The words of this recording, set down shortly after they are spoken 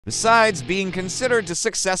Besides being considered to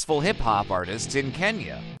successful hip-hop artists in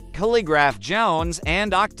Kenya, Khaligraph Jones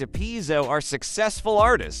and Octopizzo are successful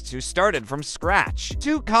artists who started from scratch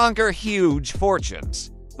to conquer huge fortunes.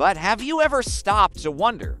 But have you ever stopped to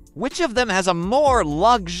wonder which of them has a more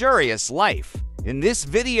luxurious life? In this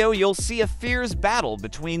video, you'll see a fierce battle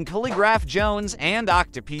between Khaligraph Jones and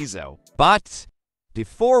Octopizzo. But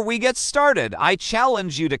before we get started, I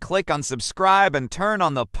challenge you to click on subscribe and turn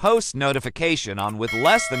on the post notification on with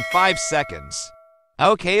less than 5 seconds.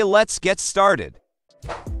 Okay, let's get started.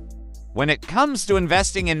 When it comes to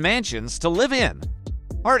investing in mansions to live in,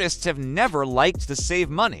 artists have never liked to save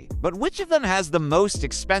money, but which of them has the most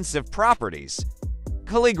expensive properties?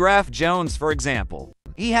 Khaligraph Jones, for example.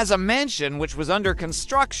 He has a mansion which was under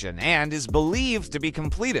construction and is believed to be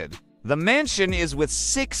completed. The mansion is with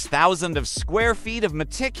 6,000 square feet of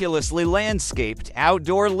meticulously landscaped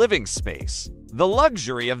outdoor living space. The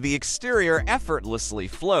luxury of the exterior effortlessly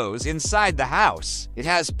flows inside the house. It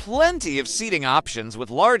has plenty of seating options with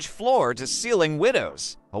large floor-to-ceiling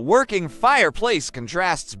windows. A working fireplace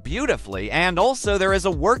contrasts beautifully, and also there is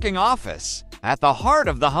a working office. At the heart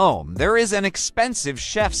of the home, there is an expensive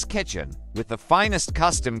chef's kitchen with the finest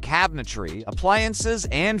custom cabinetry, appliances,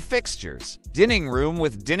 and fixtures. Dining room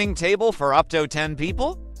with dining table for up to 10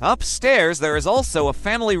 people. Upstairs, there is also a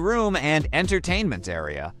family room and entertainment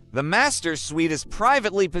area. The master suite is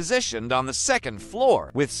privately positioned on the second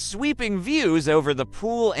floor, with sweeping views over the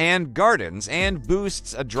pool and gardens, and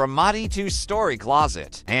boasts a dramatic 2-story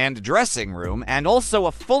closet and dressing room, and also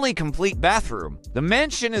a fully complete bathroom. The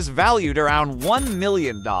mansion is valued around $1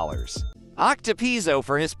 million. Octopizzo,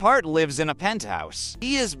 for his part, lives in a penthouse.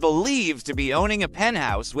 He is believed to be owning a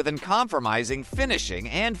penthouse with uncompromising finishing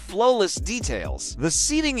and flawless details. The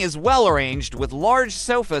seating is well arranged with large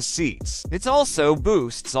sofa seats. It also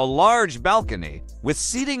boasts a large balcony with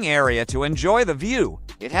seating area to enjoy the view.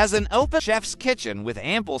 It has an open chef's kitchen with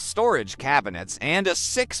ample storage cabinets and a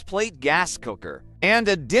 6-plate gas cooker, and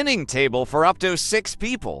a dining table for up to 6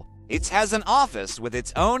 people. It has an office with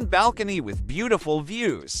its own balcony with beautiful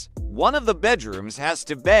views. One of the bedrooms has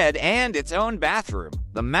a bed and its own bathroom.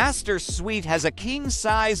 The master suite has a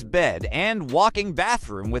king-size bed and walking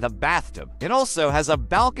bathroom with a bathtub. It also has a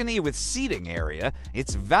balcony with seating area.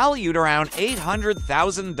 It's valued around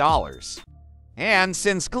 $800,000. And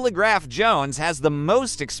since Khaligraph Jones has the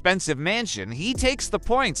most expensive mansion, he takes the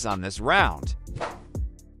points on this round.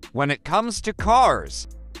 When it comes to cars,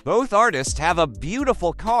 both artists have a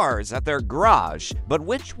beautiful cars at their garage, but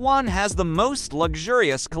which one has the most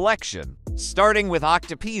luxurious collection? Starting with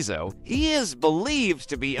Octopizzo, he is believed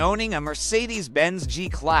to be owning a Mercedes-Benz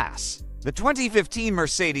G-Class. The 2015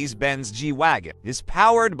 Mercedes-Benz G-Wagon is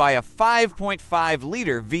powered by a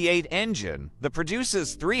 5.5-liter V8 engine that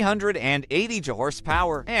produces 382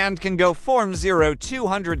 horsepower and can go from 0 to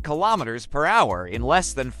 200 kilometers per hour in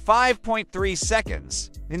less than 5.3 seconds.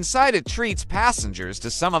 Inside, it treats passengers to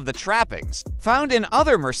some of the trappings found in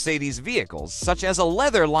other Mercedes vehicles, such as a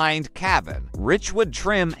leather-lined cabin, rich wood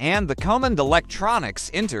trim, and the command electronics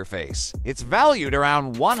interface. It's valued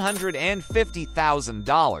around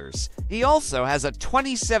 $150,000. He also has a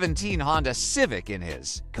 2017 Honda Civic in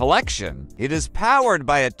his collection. It is powered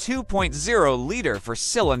by a 2.0-liter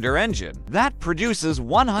four-cylinder engine that produces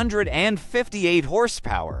 158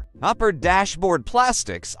 horsepower. Upper dashboard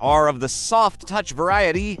plastics are of the soft touch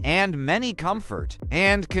variety, and many comfort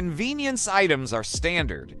and convenience items are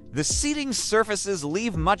standard. The seating surfaces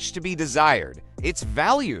leave much to be desired. It's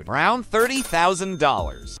valued around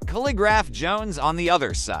 $30,000. Khaligraph Jones, on the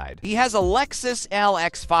other side, he has a Lexus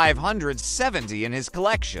LX 570 in his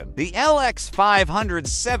collection. The LX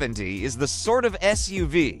 570 is the sort of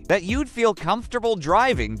SUV that you'd feel comfortable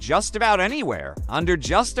driving just about anywhere, under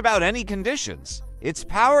just about any conditions. It's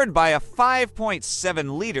powered by a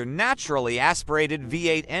 5.7-liter naturally aspirated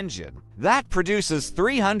V8 engine that produces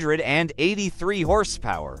 383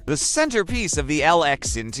 horsepower. The centerpiece of the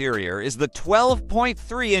LX interior is the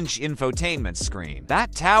 12.3-inch infotainment screen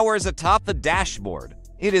that towers atop the dashboard.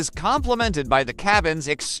 It is complemented by the cabin's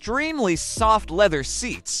extremely soft leather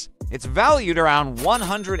seats. It's valued around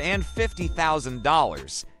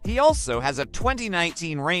 $150,000. He also has a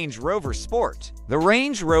 2019 Range Rover Sport. The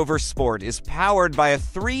Range Rover Sport is powered by a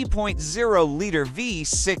 3.0-liter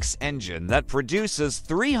V6 engine that produces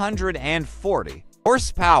 340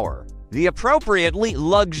 horsepower. The appropriately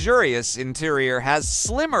luxurious interior has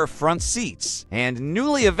slimmer front seats and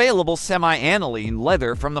newly available semi-aniline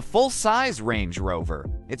leather from the full-size Range Rover.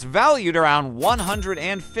 It's valued around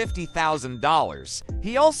 $150,000.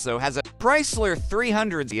 He also has a Chrysler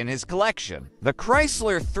 300 in his collection. The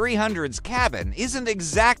Chrysler 300's cabin isn't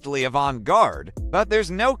exactly avant-garde, but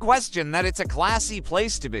there's no question that it's a classy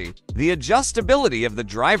place to be. The adjustability of the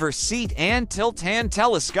driver's seat and tilt-hand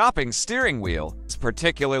telescoping steering wheel is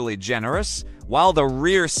particularly generous, while the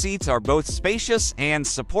rear seats are both spacious and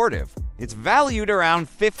supportive. It's valued around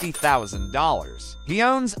 $50,000. He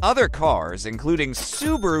owns other cars, including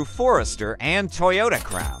Subaru Forester and Toyota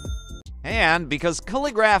Crown. And because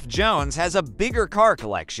Khaligraph Jones has a bigger car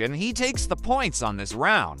collection, he takes the points on this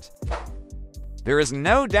round. There is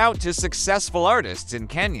no doubt two successful artists in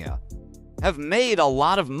Kenya have made a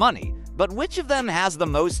lot of money, but which of them has the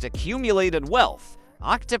most accumulated wealth?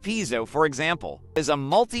 Octopizzo, for example, is a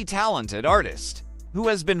multi-talented artist who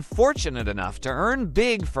has been fortunate enough to earn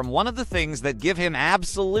big from one of the things that give him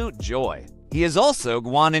absolute joy. He has also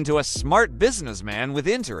gone into a smart businessman with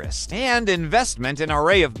interest and investment in an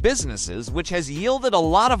array of businesses, which has yielded a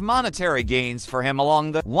lot of monetary gains for him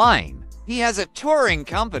along the line. He has a touring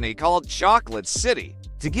company called Chocolate City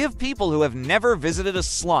to give people who have never visited a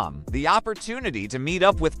slum the opportunity to meet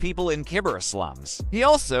up with people in Kibera slums. He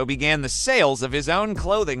also began the sales of his own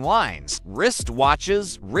clothing lines,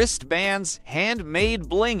 wristwatches, wristbands, handmade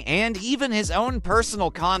bling, and even his own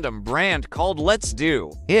personal condom brand called Let's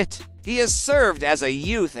Do It. He has served as a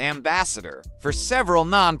youth ambassador for several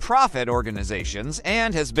non-profit organizations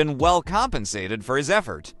and has been well compensated for his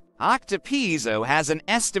effort. Octopizzo has an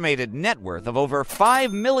estimated net worth of over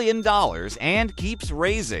 $5 million and keeps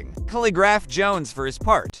raising. Khaligraph Jones, for his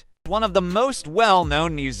part, one of the most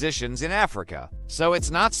well-known musicians in Africa, so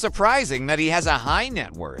it's not surprising that he has a high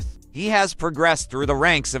net worth. He has progressed through the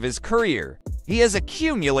ranks of his career. He has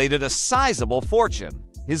accumulated a sizable fortune.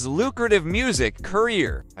 His lucrative music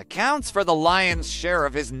career accounts for the lion's share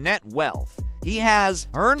of his net wealth. He has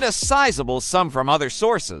earned a sizable sum from other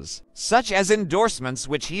sources, such as endorsements,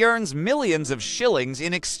 which he earns millions of shillings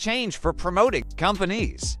in exchange for promoting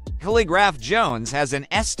companies. Khaligraph Jones has an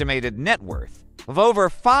estimated net worth of over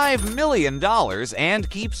 $5 million and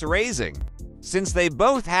keeps raising. Since they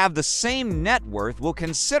both have the same net worth, we'll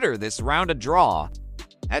consider this round a draw.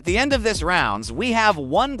 At the end of this round, we have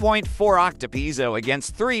 1 point for Octopizzo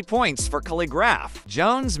against 3 points for Khaligraph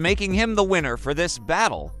Jones, making him the winner for this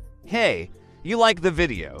battle. Hey, you like the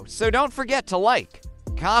video, so don't forget to like,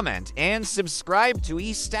 comment, and subscribe to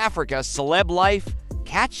East Africa Celeb Life.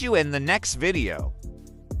 Catch you in the next video.